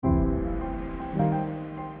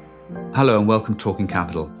Hello and welcome to Talking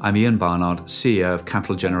Capital. I'm Ian Barnard, CEO of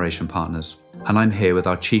Capital Generation Partners, and I'm here with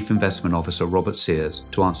our Chief Investment Officer, Robert Sears,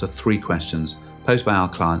 to answer 3 questions posed by our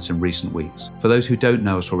clients in recent weeks. For those who don't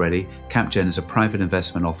know us already, CapGen is a private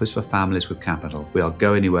investment office for families with capital. We are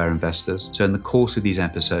go-anywhere investors, so in the course of these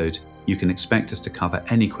episodes, you can expect us to cover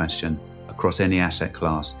any question across any asset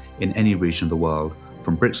class in any region of the world,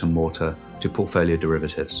 from bricks and mortar to portfolio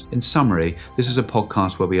derivatives. In summary, this is a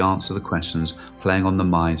podcast where we answer the questions playing on the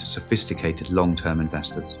minds of sophisticated long-term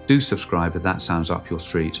investors. Do subscribe if that sounds up your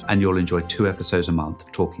street, and you'll enjoy 2 episodes a month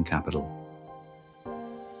of Talking Capital.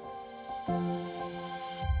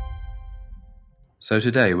 So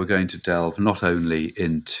today we're going to delve not only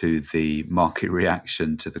into the market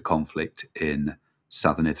reaction to the conflict in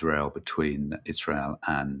southern Israel between Israel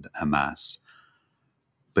and Hamas,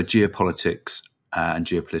 but geopolitics and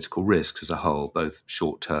geopolitical risks as a whole, both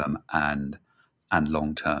short-term and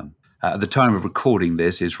long-term. At the time of recording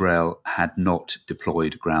this, Israel had not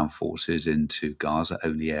deployed ground forces into Gaza,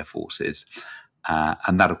 only air forces.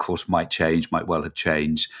 And that, of course, might well have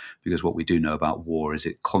changed, because what we do know about war is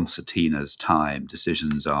it concertinas time.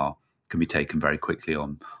 Decisions can be taken very quickly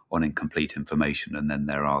on incomplete information, and then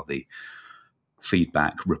there are the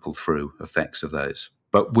feedback ripple through effects of those.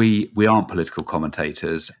 But we aren't political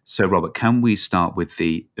commentators. So, Robert, can we start with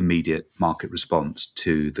the immediate market response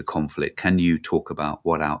to the conflict? Can you talk about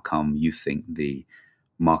what outcome you think the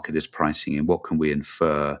market is pricing in? What can we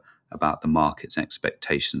infer about the market's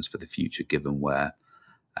expectations for the future, given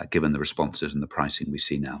the responses and the pricing we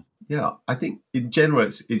see now? Yeah, I think in general,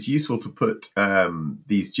 it's useful to put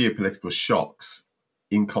these geopolitical shocks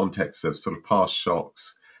in context of sort of past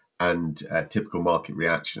shocks and typical market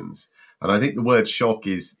reactions. And I think the word shock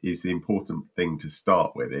is the important thing to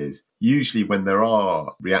start with. Is usually when there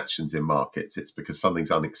are reactions in markets, it's because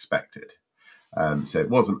something's unexpected. So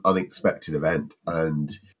it was an unexpected event,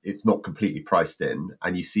 and it's not completely priced in,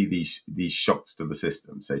 and you see these shocks to the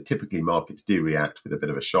system. So typically markets do react with a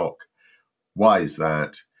bit of a shock. Why is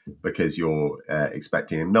that? Because you're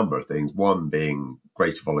expecting a number of things. One being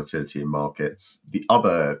greater volatility in markets. The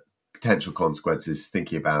other potential consequences,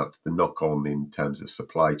 thinking about the knock-on in terms of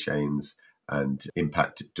supply chains and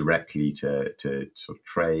impact directly to sort of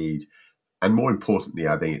trade. And more importantly,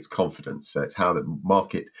 I think it's confidence. So it's how the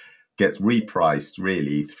market gets repriced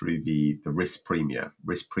really through the risk premia.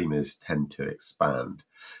 Risk premias tend to expand.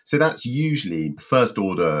 So that's usually first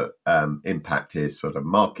order impact is sort of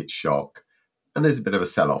market shock. And there's a bit of a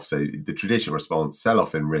sell-off. So the traditional response,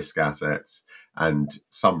 sell-off in risk assets and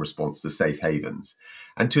some response to safe havens.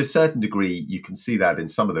 And to a certain degree, you can see that in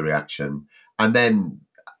some of the reaction. And then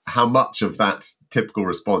how much of that typical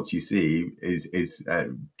response you see is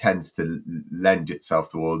tends to lend itself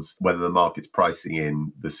towards whether the market's pricing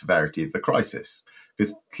in the severity of the crisis.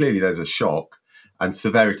 Because clearly there's a shock, and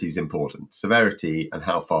severity is important. Severity and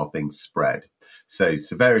how far things spread. So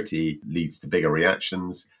severity leads to bigger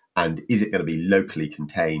reactions. And is it going to be locally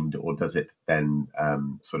contained, or does it then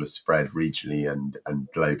sort of spread regionally and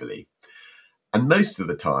globally? And most of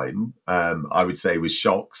the time, I would say with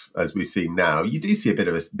shocks, as we've seen now, you do see a bit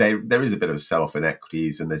of there is a bit of a sell-off in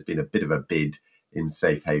equities, and there's been a bit of a bid in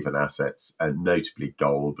safe haven assets, and notably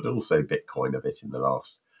gold, but also Bitcoin a bit in the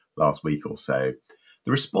last week or so.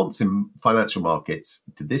 The response in financial markets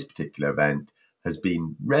to this particular event has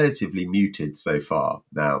been relatively muted so far.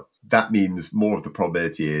 Now, that means more of the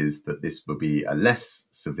probability is that this will be a less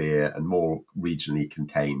severe and more regionally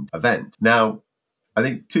contained event. Now, I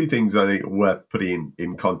think 2 things I think are worth putting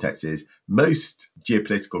in context is most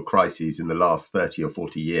geopolitical crises in the last 30 or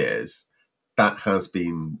 40 years, that has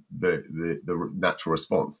been the natural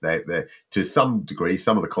response. They're, to some degree,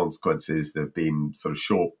 some of the consequences, there have been sort of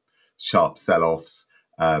short, sharp sell-offs,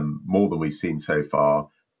 more than we've seen so far.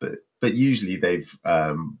 But usually they've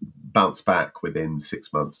bounced back within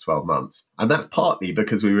 6 months, 12 months. And that's partly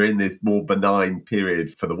because we were in this more benign period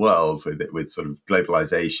for the world with sort of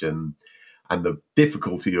globalization and the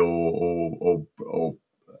difficulty or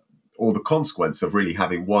the consequence of really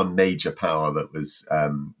having one major power that was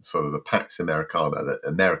sort of the Pax Americana, that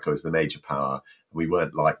America was the major power. We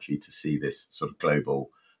weren't likely to see this sort of global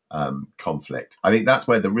conflict. I think that's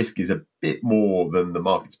where the risk is a bit more than the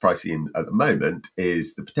market's pricing in at the moment.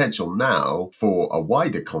 Is the potential now for a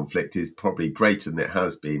wider conflict is probably greater than it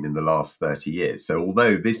has been in the last 30 years. So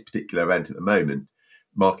although this particular event at the moment,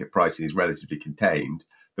 market pricing is relatively contained,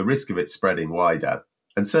 the risk of it spreading wider,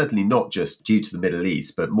 and certainly not just due to the Middle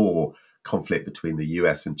East, but more conflict between the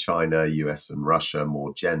US and China, US and Russia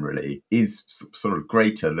more generally, is sort of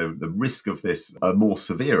greater. The risk of this, a more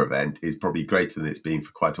severe event, is probably greater than it's been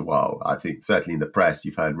for quite a while. I think certainly in the press,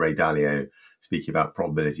 you've heard Ray Dalio speaking about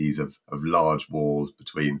probabilities of large wars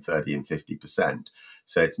between 30 and 50%.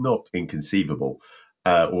 So it's not inconceivable,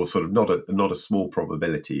 or sort of not a small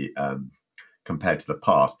probability compared to the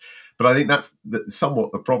past. But I think that's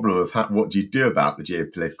somewhat the problem of what do you do about the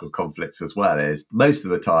geopolitical conflicts as well, is most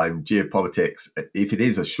of the time geopolitics, if it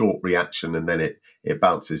is a short reaction and then it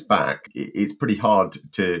bounces back, it's pretty hard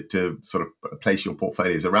to sort of place your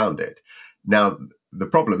portfolios around it. Now, the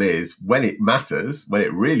problem is when it matters, when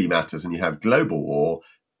it really matters and you have global war,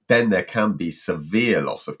 then there can be severe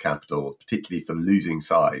loss of capital, particularly for losing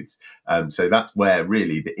sides. So that's where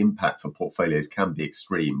really the impact for portfolios can be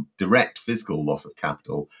extreme. Direct physical loss of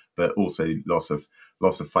capital, but also loss of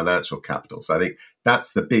financial capital. So I think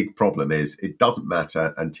that's the big problem, is it doesn't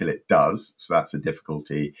matter until it does. So that's a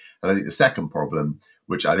difficulty. And I think the second problem,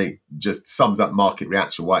 which I think just sums up market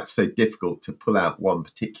reaction, why it's so difficult to pull out one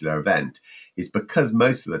particular event, is because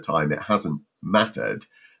most of the time it hasn't mattered.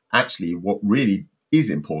 Actually, what really is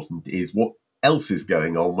important is what else is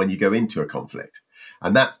going on when you go into a conflict.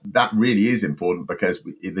 And that really is important, because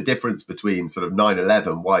the difference between sort of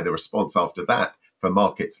 9/11, why the response after that for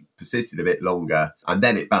markets persisted a bit longer and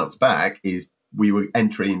then it bounced back, is we were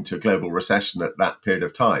entering into a global recession at that period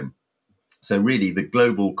of time. So really the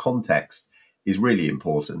global context is really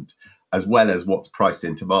important, as well as what's priced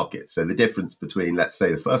into markets. So the difference between, let's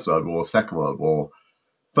say, the First World War, Second World War,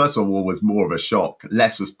 First World War was more of a shock.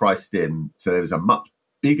 Less was priced in, so there was a much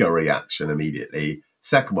bigger reaction immediately.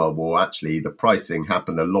 Second World War, actually, the pricing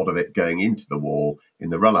happened, a lot of it going into the war, in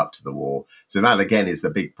the run-up to the war. So that, again, is the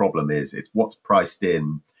big problem, is it's what's priced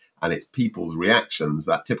in and it's people's reactions,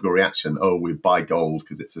 that typical reaction, oh, we buy gold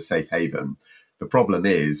because it's a safe haven. The problem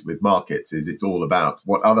is with markets is it's all about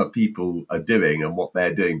what other people are doing and what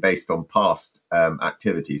they're doing based on past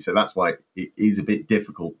activity. So that's why it is a bit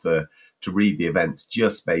difficult to read the events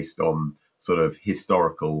just based on sort of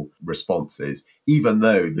historical responses, even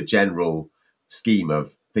though the general scheme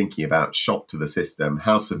of thinking about shock to the system,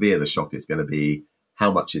 how severe the shock is going to be,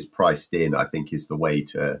 how much is priced in, I think is the way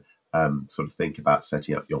to sort of think about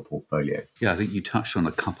setting up your portfolio. Yeah, I think you touched on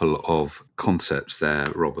a couple of concepts there,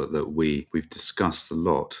 Robert, that we've discussed a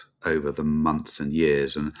lot over the months and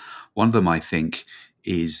years. And one of them, I think,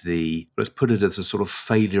 is let's put it as a sort of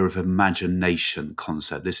failure of imagination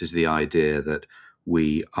concept. This is the idea that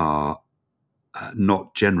we are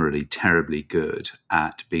not generally terribly good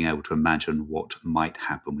at being able to imagine what might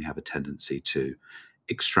happen. We have a tendency to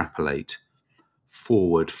extrapolate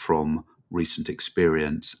forward from recent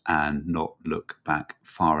experience and not look back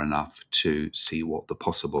far enough to see what the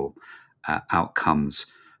possible outcomes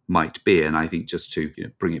might be. And I think just to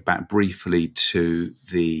bring it back briefly to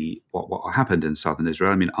what happened in southern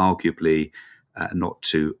Israel, I mean, arguably, not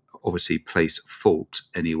to obviously place fault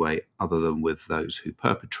anyway other than with those who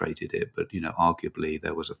perpetrated it, but arguably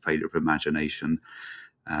there was a failure of imagination,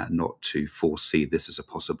 not to foresee this as a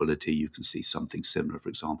possibility. You can see something similar, for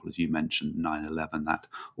example, as you mentioned, 9/11, that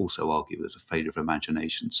also arguably was a failure of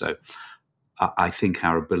imagination. So I think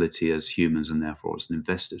our ability as humans, and therefore as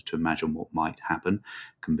investors, to imagine what might happen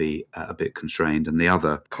can be a bit constrained. And the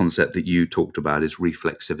other concept that you talked about is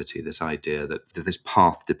reflexivity, this idea that this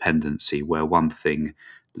path dependency where one thing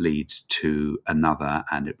leads to another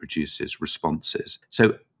and it produces responses.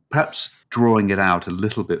 So perhaps drawing it out a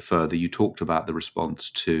little bit further, you talked about the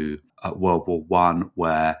response to World War I,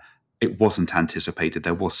 where it wasn't anticipated.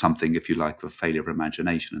 There was something, if you like, of a failure of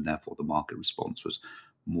imagination, and therefore the market response was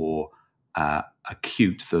more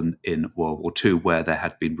acute than in World War II, where there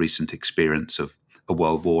had been recent experience of a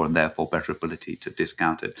world war and therefore better ability to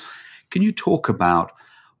discount it. Can you talk about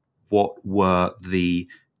what were the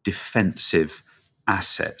defensive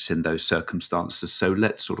assets in those circumstances? So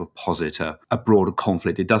let's sort of posit a broader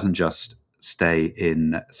conflict. It doesn't just stay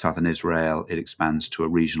in southern Israel, it expands to a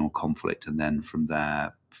regional conflict, and then from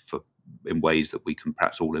there, in ways that we can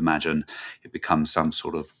perhaps all imagine, it becomes some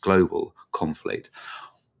sort of global conflict.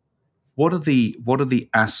 What are the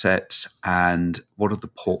assets and what are the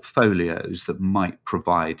portfolios that might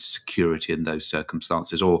provide security in those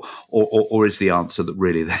circumstances, or is the answer that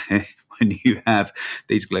really when you have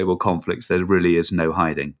these global conflicts, there really is no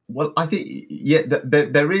hiding? Well, I think,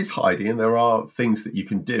 there is hiding and there are things that you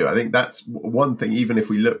can do. I think that's one thing. Even if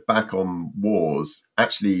we look back on wars,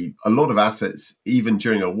 actually a lot of assets, even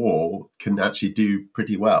during a war, can actually do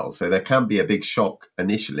pretty well. So there can be a big shock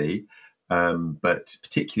initially, but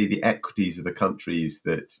particularly the equities of the countries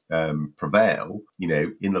that prevail,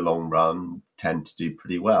 in the long run, tend to do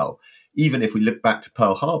pretty well. Even if we look back to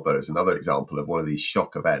Pearl Harbor as another example of one of these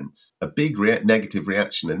shock events, a big negative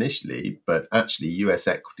reaction initially, but actually US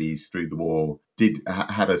equities through the war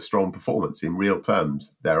had a strong performance in real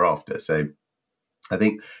terms thereafter. So I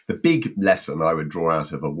think the big lesson I would draw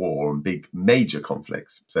out of a war and big major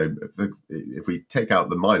conflicts, so if we take out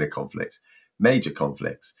the minor conflicts, major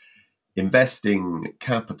conflicts, investing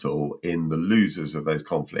capital in the losers of those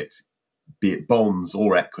conflicts, be it bonds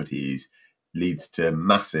or equities, leads to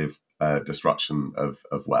massive destruction of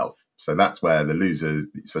wealth. So that's where the loser,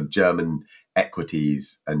 so German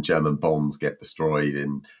equities and German bonds get destroyed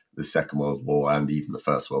in the Second World War and even the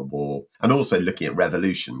First World War. And also looking at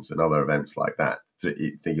revolutions and other events like that,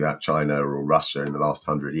 thinking about China or Russia in the last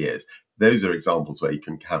 100 years, those are examples where you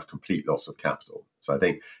can have complete loss of capital. So I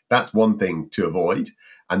think that's one thing to avoid.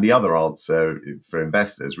 And the other answer for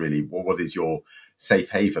investors, really, well, what is your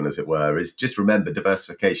safe haven, as it were, is just remember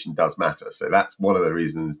diversification does matter. So that's one of the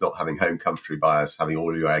reasons not having home country bias, having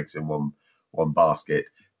all your eggs in one basket,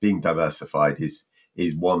 being diversified is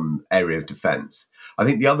one area of defense. I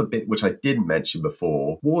think the other bit, which I didn't mention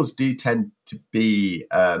before, wars do tend to be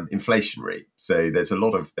inflationary. So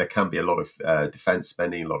there can be a lot of defense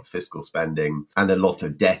spending, a lot of fiscal spending, and a lot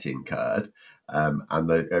of debt incurred. And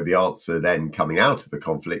the answer then coming out of the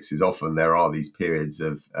conflicts is often there are these periods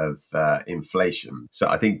of inflation. So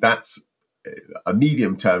I think that's a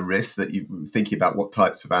medium-term risk that you're thinking about what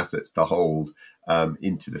types of assets to hold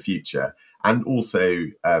into the future, and also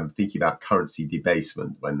thinking about currency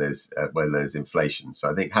debasement when there's inflation. So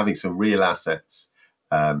I think having some real assets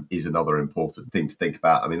is another important thing to think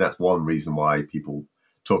about. I mean, that's one reason why people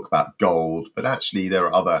talk about gold, but actually there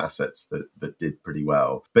are other assets that did pretty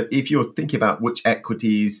well. But if you're thinking about which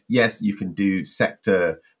equities, yes, you can do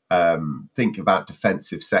sector. Think about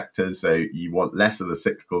defensive sectors. So you want less of the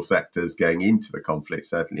cyclical sectors going into the conflict,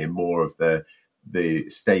 certainly, and more of the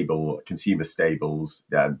stable consumer staples,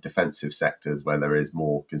 defensive sectors where there is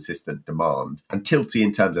more consistent demand, and tilting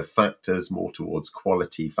in terms of factors more towards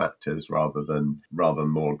quality factors rather than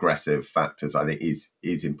more aggressive factors, I think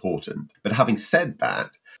is important. But having said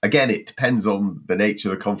that, again, it depends on the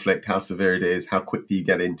nature of the conflict, how severe it is, how quickly you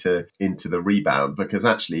get into the rebound, because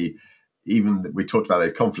actually, even we talked about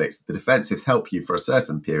those conflicts, the defensives help you for a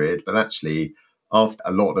certain period, but actually after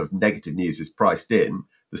a lot of negative news is priced in,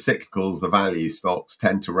 the cyclicals, the value stocks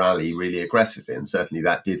tend to rally really aggressively. And certainly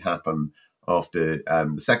that did happen after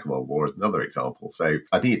the Second World War as another example. So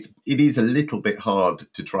I think it is a little bit hard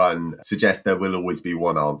to try and suggest there will always be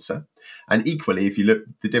one answer. And equally, if you look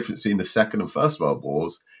at the difference between the Second and First World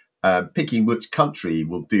Wars, picking which country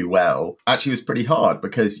will do well actually was pretty hard,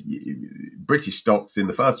 because British stocks in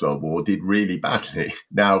the First World War did really badly.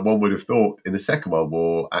 Now, one would have thought in the Second World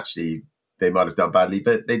War, actually, they might have done badly,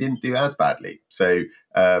 but they didn't do as badly. So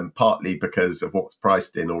partly because of what's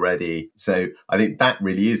priced in already. So I think that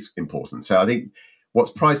really is important. So I think what's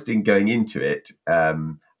priced in going into it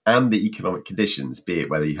and the economic conditions, be it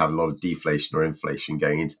whether you have a lot of deflation or inflation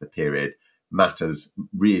going into the period, matters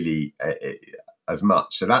really as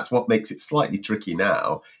much. So that's what makes it slightly tricky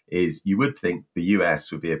now, is you would think the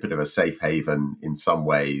US would be a bit of a safe haven in some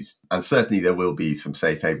ways. And certainly there will be some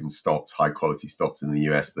safe haven stocks, high quality stocks in the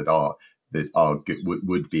US that are good,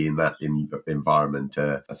 would be in that environment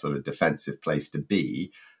a sort of defensive place to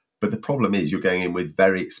be. But the problem is you're going in with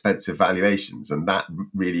very expensive valuations, and that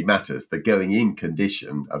really matters. The going in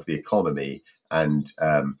condition of the economy and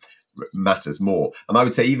matters more. And I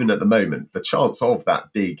would say even at the moment, the chance of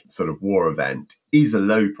that big sort of war event is a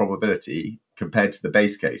low probability compared to the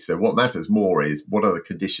base case. So what matters more is what are the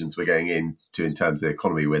conditions we're going into in terms of the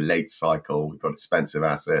economy. We're late cycle, we've got expensive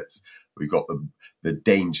assets, we've got the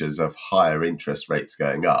dangers of higher interest rates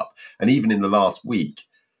going up. And even in the last week,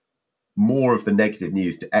 more of the negative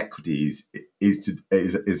news to equities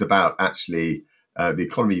is about actually the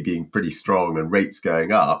economy being pretty strong and rates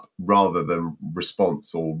going up rather than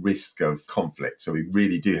response or risk of conflict. So we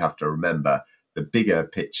really do have to remember the bigger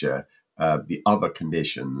picture, the other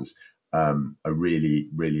conditions are really,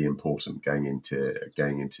 really important going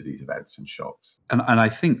into these events and shocks. And I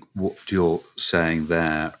think what you're saying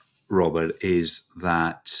there, Robert, is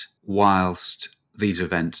that whilst these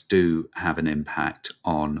events do have an impact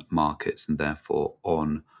on markets and therefore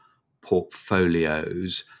on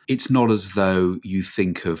portfolios, it's not as though you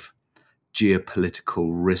think of geopolitical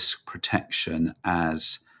risk protection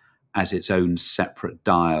as its own separate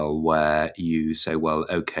dial, where you say, well,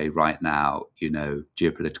 okay, right now,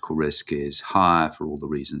 geopolitical risk is higher for all the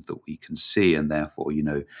reasons that we can see, and therefore,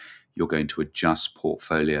 you're going to adjust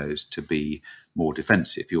portfolios to be more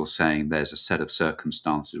defensive. You're saying there's a set of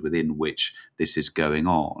circumstances within which this is going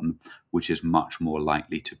on, which is much more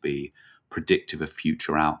likely to be predictive of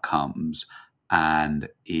future outcomes and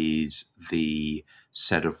is the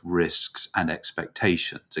set of risks and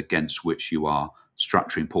expectations against which you are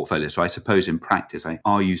structuring portfolios. So I suppose in practice,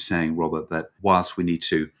 are you saying, Robert, that whilst we need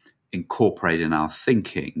to incorporate in our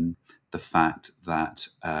thinking the fact that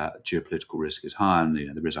geopolitical risk is higher, and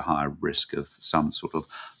there is a higher risk of some sort of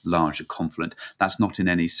larger conflict. That's not in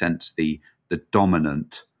any sense the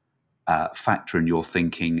dominant factor in your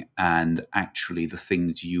thinking, and actually the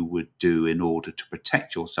things you would do in order to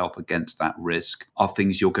protect yourself against that risk are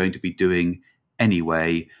things you're going to be doing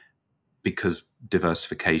anyway, because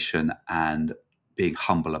diversification and being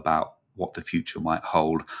humble about what the future might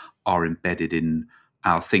hold are embedded in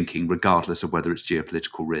our thinking, regardless of whether it's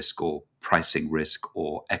geopolitical risk or pricing risk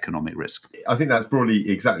or economic risk. I think that's broadly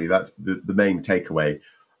exactly that's the main takeaway.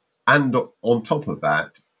 And on top of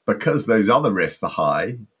that, because those other risks are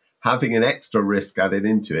high, having an extra risk added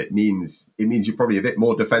into it means you're probably a bit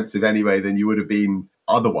more defensive anyway than you would have been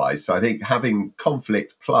otherwise. So I think having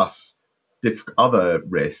conflict plus other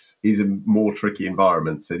risks is a more tricky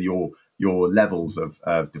environment. So your levels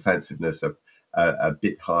of defensiveness are a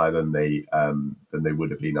bit higher than they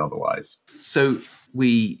would have been otherwise. So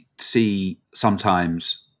we see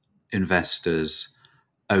sometimes investors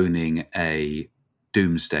owning a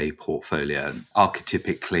doomsday portfolio.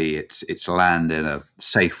 Archetypically, it's land in a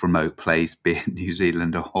safe, remote place, be it New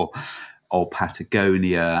Zealand or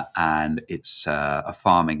Patagonia, and it's a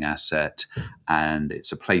farming asset, and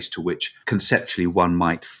it's a place to which conceptually one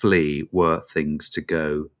might flee were things to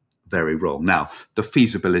go very wrong. Now, the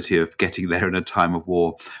feasibility of getting there in a time of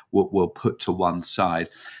war will put to one side.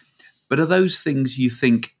 But are those things you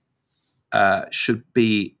think should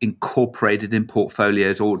be incorporated in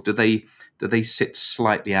portfolios, or do they sit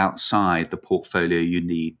slightly outside the portfolio you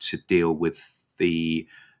need to deal with the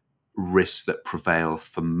risks that prevail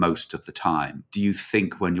for most of the time? Do you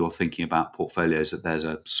think when you're thinking about portfolios that there's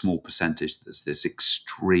a small percentage that's this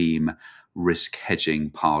extreme risk hedging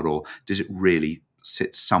part, or does it really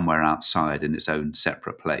sit somewhere outside in its own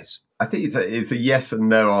separate place? I think it's a yes and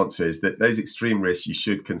no answer, is that those extreme risks you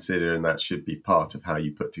should consider, and that should be part of how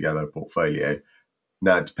you put together a portfolio.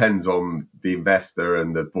 Now, it depends on the investor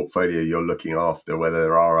and the portfolio you're looking after, whether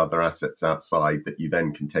there are other assets outside that you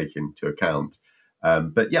then can take into account.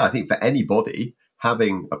 But yeah, I think for anybody,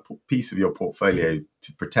 having a piece of your portfolio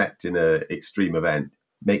to protect in an extreme event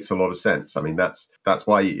makes a lot of sense. I mean, that's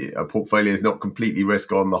why a portfolio is not completely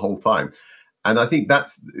risk on the whole time. And I think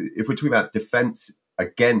that's, if we're talking about defense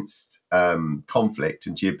against conflict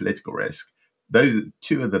and geopolitical risk, those are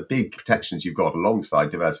two of the big protections you've got alongside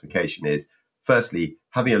diversification. Is firstly,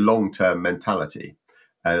 having a long-term mentality,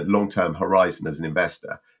 a long-term horizon as an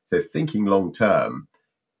investor. So thinking long-term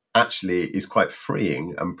actually is quite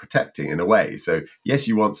freeing and protecting in a way. So yes,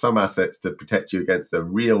 you want some assets to protect you against a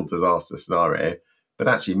real disaster scenario, but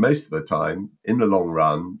actually most of the time, in the long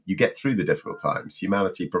run, you get through the difficult times.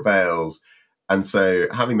 Humanity prevails. And so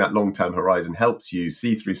having that long-term horizon helps you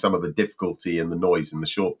see through some of the difficulty and the noise in the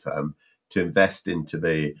short term to invest into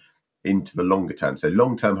the longer term. So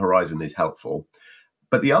long-term horizon is helpful.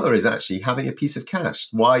 But the other is actually having a piece of cash.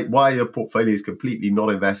 Why your portfolio is completely not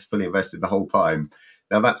fully invested the whole time.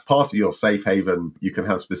 Now, that's part of your safe haven. You can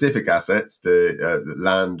have specific assets, to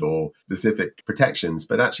land or specific protections,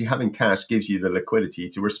 but actually having cash gives you the liquidity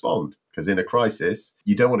to respond. Because in a crisis,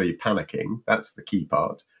 you don't want to be panicking. That's the key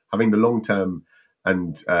part. Having the long-term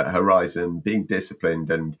and horizon, being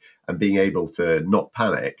disciplined and being able to not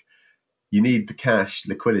panic, you need the cash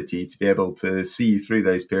liquidity to be able to see you through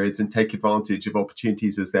those periods and take advantage of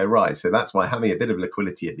opportunities as they arise. So that's why having a bit of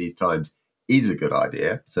liquidity at these times is a good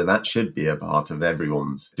idea. So that should be a part of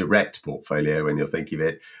everyone's direct portfolio when you're thinking of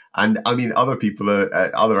it. And I mean, other people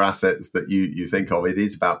are other assets that you think of. It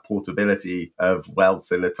is about portability of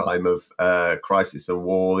wealth in a time of crisis and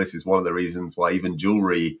war. This is one of the reasons why even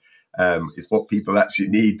jewelry is what people actually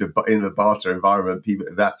need in the barter environment.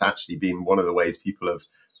 That's actually been one of the ways people have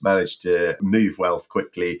managed to move wealth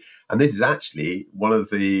quickly. And this is actually one of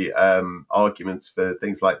the arguments for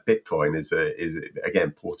things like Bitcoin is again,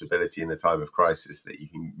 portability in a time of crisis, that you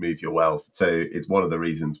can move your wealth. So it's one of the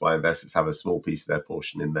reasons why investors have a small piece of their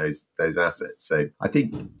portion in those assets. So I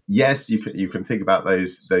think, yes, you can think about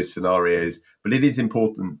those scenarios, but it is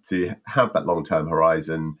important to have that long-term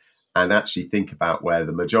horizon and actually think about where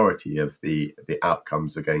the majority of the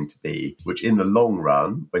outcomes are going to be, which in the long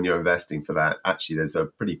run, when you're investing for that, actually there's a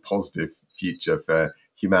pretty positive future for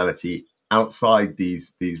humanity outside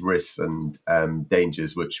these risks and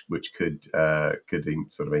dangers which could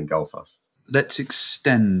sort of engulf us. Let's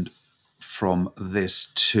extend from this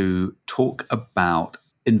to talk about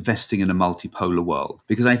investing in a multipolar world,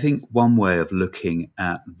 because I think one way of looking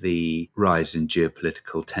at the rise in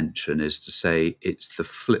geopolitical tension is to say it's the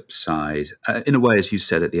flip side, in a way, as you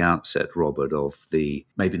said at the outset, Robert, of the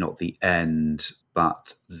maybe not the end,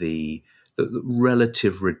 but the the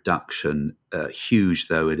relative reduction, huge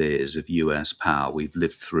though it is, of US power. We've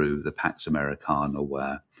lived through the Pax Americana,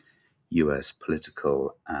 where US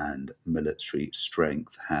political and military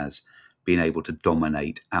strength has been able to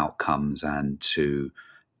dominate outcomes and to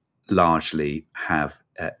largely have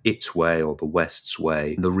its way or the West's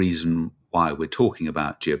way. The reason why we're talking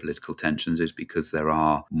about geopolitical tensions is because there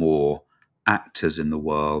are more actors in the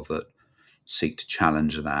world that seek to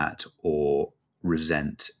challenge that or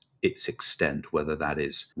resent its extent, whether that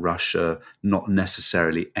is Russia, not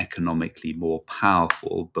necessarily economically more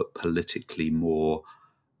powerful, but politically more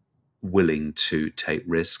willing to take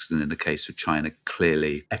risks. And in the case of China,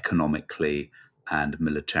 clearly economically and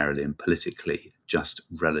militarily and politically, just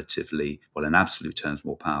relatively, well, in absolute terms,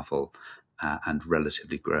 more powerful and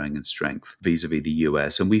relatively growing in strength vis-a-vis the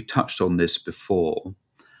US. And we've touched on this before.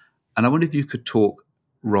 And I wonder if you could talk,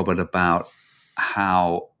 Robert, about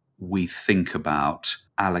how we think about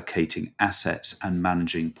allocating assets and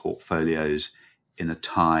managing portfolios in a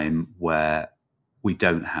time where we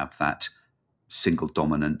don't have that single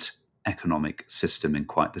dominant economic system in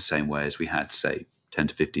quite the same way as we had, say, 10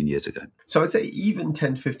 to 15 years ago. So I'd say even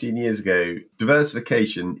 10 to 15 years ago,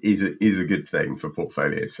 diversification is a good thing for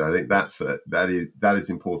portfolios. So I think that is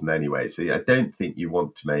important anyway. So I don't think you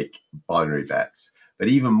want to make binary bets. But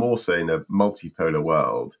even more so in a multipolar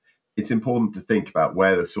world, it's important to think about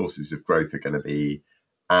where the sources of growth are going to be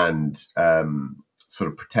and sort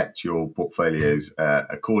of protect your portfolios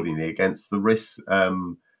accordingly against the risks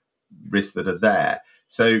that are there.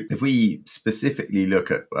 So if we specifically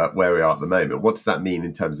look at where we are at the moment, what does that mean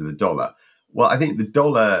in terms of the dollar? Well, I think the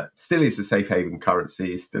dollar still is a safe haven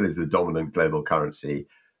currency, still is the dominant global currency,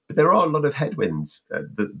 but there are a lot of headwinds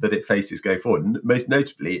that it faces going forward. Most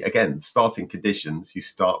notably, again, starting conditions, you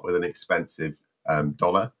start with an expensive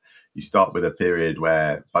dollar. You start with a period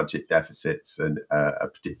where budget deficits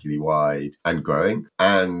are particularly wide and growing,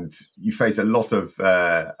 and you face a lot of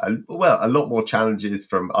a lot more challenges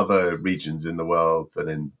from other regions in the world than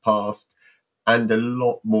in the past, and a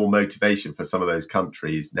lot more motivation for some of those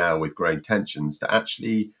countries now with growing tensions to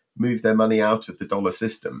actually move their money out of the dollar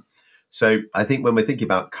system. So I think when we're thinking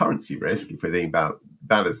about currency risk, if we're thinking about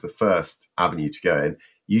that as the first avenue to go in,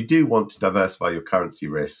 you do want to diversify your currency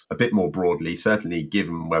risk a bit more broadly, certainly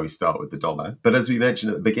given where we start with the dollar. But as we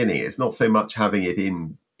mentioned at the beginning, it's not so much having it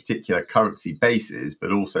in particular currency bases,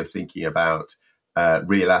 but also thinking about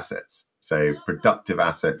real assets. So productive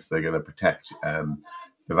assets that are going to protect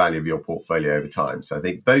the value of your portfolio over time. So I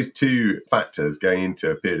think those two factors going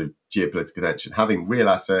into a period of geopolitical tension, having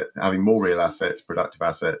more real assets, productive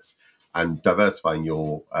assets, and diversifying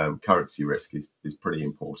your currency risk is pretty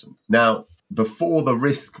important. Now, before the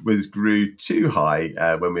risk grew too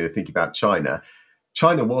high when we were thinking about China,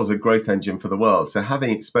 China was a growth engine for the world. So having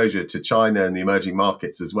exposure to China and the emerging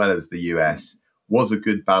markets as well as the US was a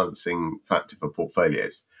good balancing factor for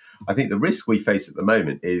portfolios. I think the risk we face at the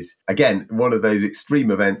moment is, again, one of those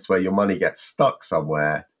extreme events where your money gets stuck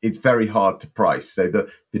somewhere. It's very hard to price. So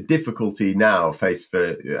the difficulty now faced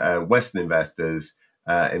for Western investors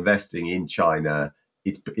investing in China,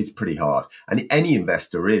 it's pretty hard. And any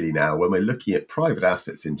investor really now, when we're looking at private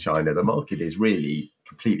assets in China, the market is really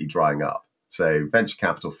completely drying up. So venture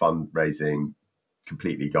capital fundraising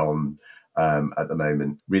completely gone at the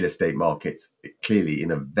moment. Real estate markets clearly in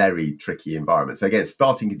a very tricky environment. So again,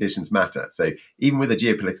 starting conditions matter. So even with the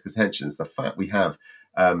geopolitical tensions, the fact we have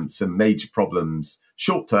some major problems,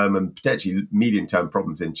 short-term and potentially medium-term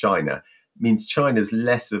problems in China, means China's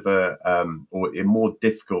less of or a more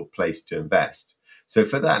difficult place to invest. So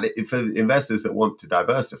for investors that want to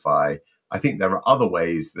diversify, I think there are other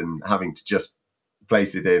ways than having to just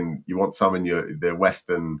place it in. You want some in the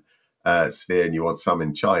Western sphere and you want some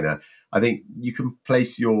in China. I think you can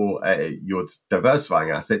place your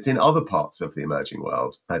diversifying assets in other parts of the emerging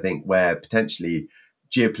world. I think where potentially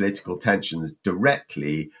geopolitical tensions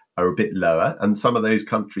directly are a bit lower, and some of those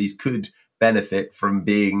countries could benefit from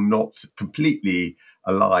being not completely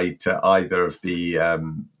allied to either of the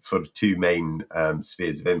sort of two main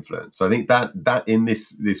spheres of influence. So I think that in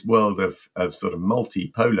this world of sort of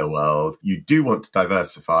multipolar world, you do want to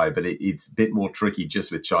diversify, but it's a bit more tricky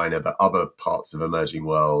just with China, but other parts of emerging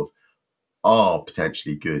world are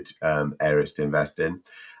potentially good areas to invest in.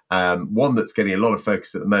 One that's getting a lot of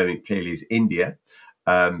focus at the moment clearly is India.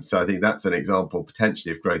 So I think that's an example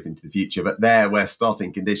potentially of growth into the future, but where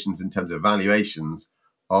starting conditions in terms of valuations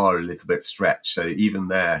are a little bit stretched. So even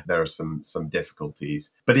there are some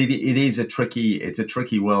difficulties, but it is a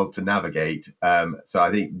tricky world to navigate. So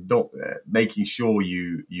I think not making sure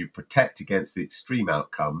you protect against the extreme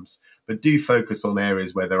outcomes, but do focus on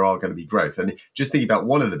areas where there are going to be growth. And just thinking about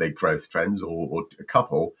one of the big growth trends or a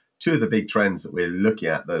couple, two of the big trends that we're looking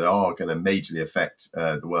at that are going to majorly affect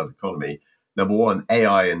the world economy. Number one,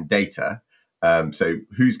 AI and data. So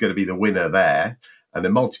who's going to be the winner there? And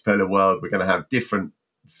in a multipolar world, we're going to have different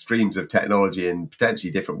streams of technology and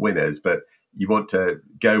potentially different winners, but you want to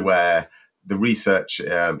go where the research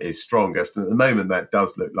is strongest. And at the moment, that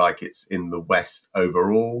does look like it's in the West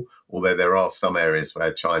overall, although there are some areas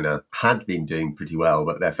where China had been doing pretty well,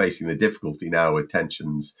 but they're facing the difficulty now with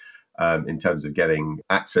tensions in terms of getting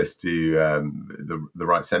access to the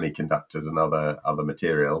right semiconductors and other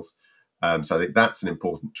materials. So I think that's an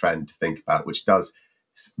important trend to think about, which does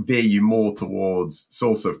veer you more towards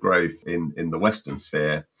source of growth in the Western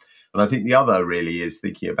sphere. And I think the other really is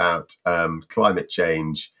thinking about climate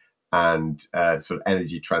change and sort of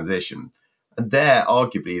energy transition. And there,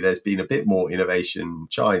 arguably, there's been a bit more innovation in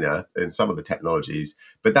China in some of the technologies,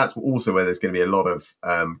 but that's also where there's going to be a lot of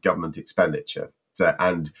government expenditure.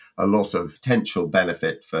 And a lot of potential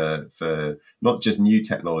benefit for not just new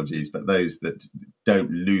technologies, but those that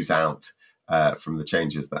don't lose out from the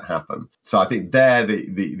changes that happen. So I think there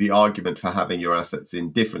the argument for having your assets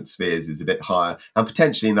in different spheres is a bit higher, and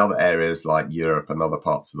potentially in other areas like Europe and other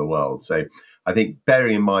parts of the world. So I think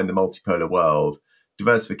bearing in mind the multipolar world,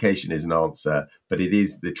 diversification is an answer, but it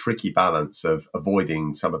is the tricky balance of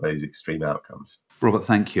avoiding some of those extreme outcomes. Robert,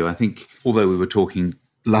 thank you. I think although we were talking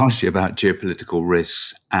largely about geopolitical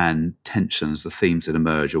risks and tensions, the themes that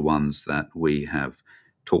emerge are ones that we have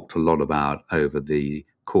talked a lot about over the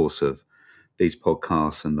course of these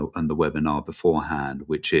podcasts and the webinar beforehand,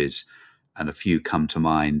 which is, and a few come to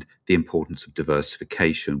mind, the importance of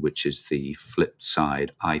diversification, which is the flip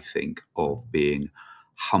side, I think, of being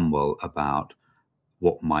humble about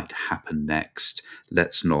what might happen next.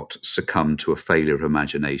 Let's not succumb to a failure of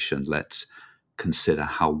imagination. Let's consider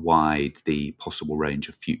how wide the possible range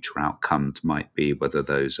of future outcomes might be, whether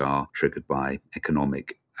those are triggered by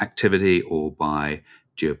economic activity or by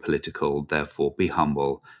geopolitical. Therefore, be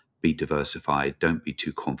humble, be diversified, don't be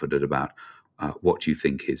too confident about what you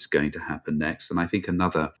think is going to happen next. And I think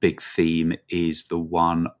another big theme is the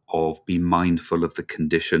one of be mindful of the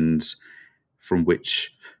conditions from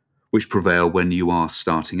which prevail when you are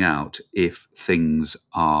starting out. If things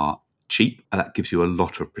are cheap, that gives you a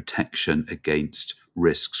lot of protection against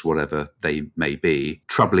risks, whatever they may be.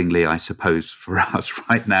 Troublingly, I suppose, for us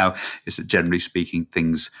right now, is that generally speaking,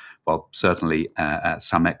 things, well, certainly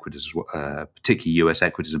some equities, particularly US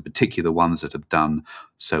equities, in particular the ones that have done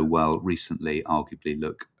so well recently, arguably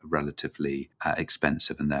look relatively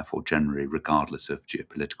expensive, and therefore generally, regardless of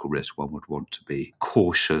geopolitical risk, one would want to be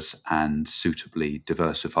cautious and suitably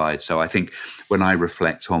diversified. So I think when I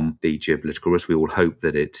reflect on the geopolitical risk, we all hope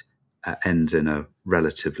that it ends in a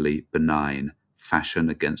relatively benign fashion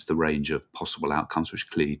against the range of possible outcomes, which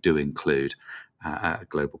clearly do include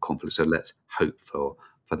global conflict. So let's hope for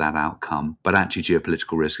that outcome. But actually,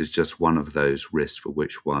 geopolitical risk is just one of those risks for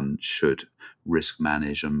which one should risk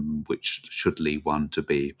manage and which should lead one to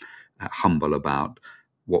be humble about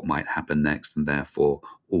what might happen next, and therefore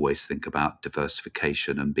always think about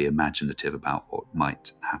diversification and be imaginative about what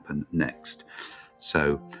might happen next.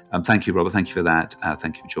 So thank you, Robert. Thank you for that.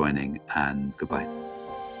 Thank you for joining, and goodbye.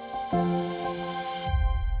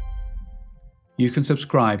 You can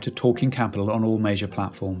subscribe to Talking Capital on all major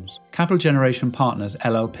platforms. Capital Generation Partners,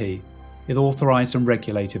 LLP, is authorised and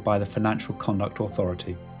regulated by the Financial Conduct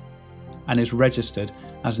Authority and is registered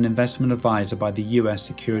as an investment advisor by the US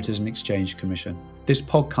Securities and Exchange Commission. This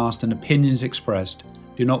podcast and opinions expressed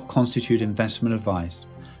do not constitute investment advice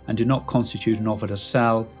and do not constitute an offer to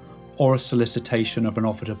sell or a solicitation of an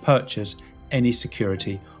offer to purchase any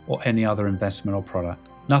security or any other investment or product.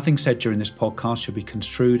 Nothing said during this podcast should be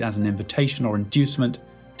construed as an invitation or inducement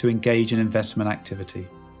to engage in investment activity.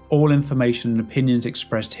 All information and opinions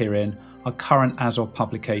expressed herein are current as of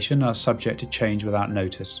publication and are subject to change without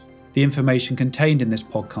notice. The information contained in this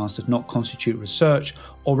podcast does not constitute research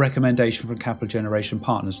or recommendation from Capital Generation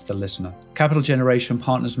Partners to the listener. Capital Generation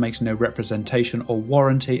Partners makes no representation or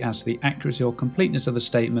warranty as to the accuracy or completeness of the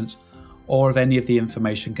statements or of any of the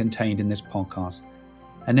information contained in this podcast,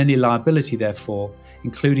 and any liability, therefore,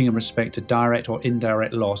 including in respect to direct or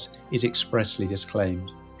indirect loss, is expressly disclaimed.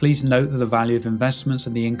 Please note that the value of investments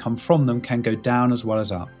and the income from them can go down as well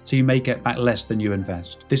as up, so you may get back less than you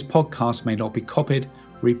invest. This podcast may not be copied,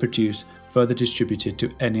 reproduced, further distributed to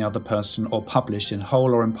any other person, or published in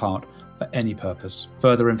whole or in part for any purpose.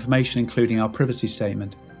 Further information, including our privacy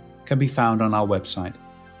statement, can be found on our website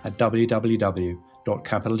at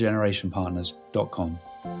www.capitalgenerationpartners.com.